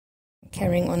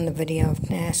Carrying on the video of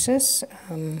Knersus.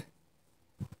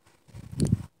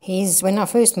 When I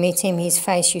first met him, his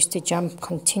face used to jump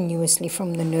continuously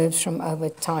from the nerves from over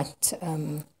tight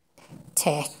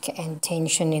tack and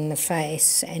tension in the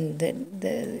face, and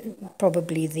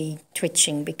probably the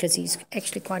twitching, because he's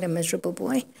actually quite a miserable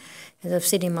boy. As I've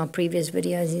said in my previous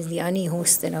videos, he's the only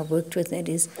horse that I've worked with that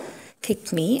has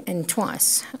kicked me, and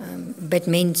twice, but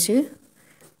meant to,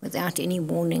 without any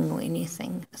warning or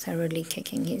anything, thoroughly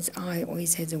kicking. His eye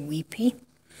always has a weepy,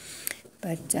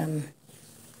 but the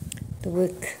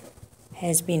work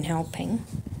has been helping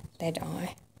that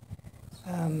eye.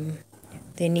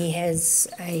 Then he has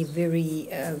a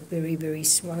very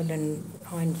swollen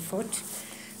hind foot,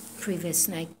 previous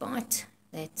snake bite,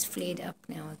 that's flared up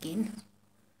now again.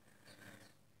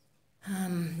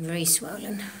 Very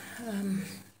swollen.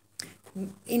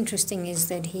 Interesting is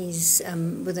that he's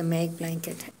with a mag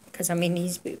blanket, because I mean he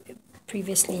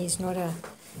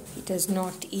does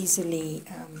not easily,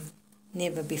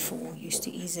 never before used to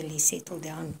easily settle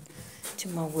down to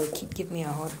my work. He'd give me a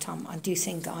hard time. I do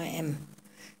think I am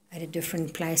at a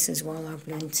different place as well. I've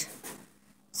learnt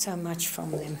so much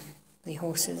from them, the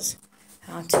horses,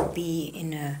 how to be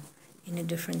in a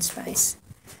different space.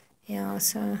 Yeah,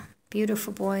 so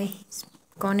beautiful boy. He's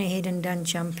gone ahead and done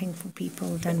jumping for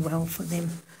people, done well for them.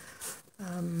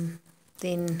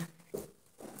 Then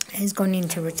has gone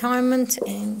into retirement,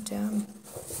 and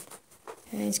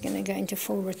he's going to go into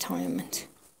full retirement,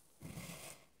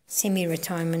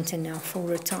 semi-retirement, and now full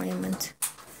retirement.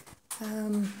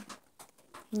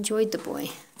 Enjoyed the boy.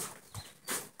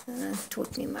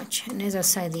 Taught me much. And as I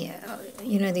say,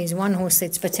 there's one horse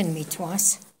that's bitten me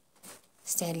twice,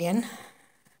 stallion.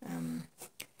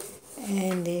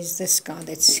 And there's this guy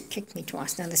that's kicked me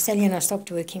twice. Now, the stallion, I stopped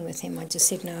working with him. I just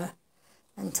said no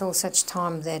until such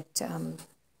time that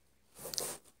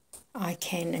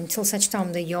until such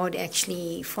time the yard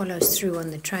actually follows through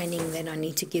on the training that I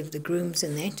need to give the grooms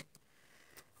and that.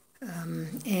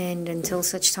 And until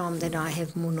such time that I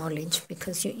have more knowledge,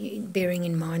 because bearing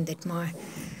in mind that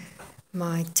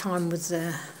my time with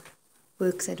the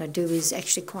work that I do is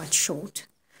actually quite short.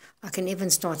 I can even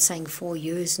start saying 4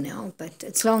 years now, but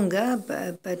it's longer,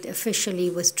 but officially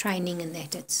with training and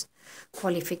that, it's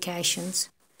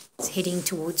qualifications. It's heading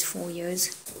towards 4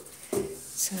 years.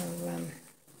 So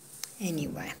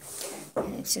anyway,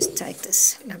 let's just take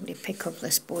this lovely pic of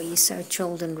this boy. He's so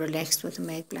chilled and relaxed with a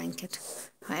mag blanket.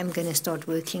 I am going to start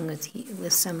working with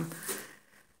some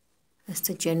just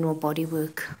a general body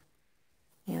work.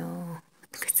 Yeah,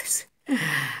 look at this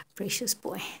precious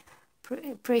boy.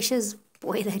 Precious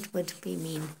boy, that would be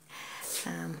mean.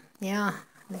 Yeah,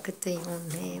 look at the one.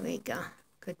 There we go.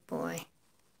 Good boy.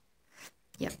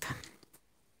 Yep.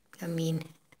 I mean,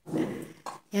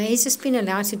 yeah, he's just been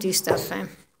allowed to do stuff,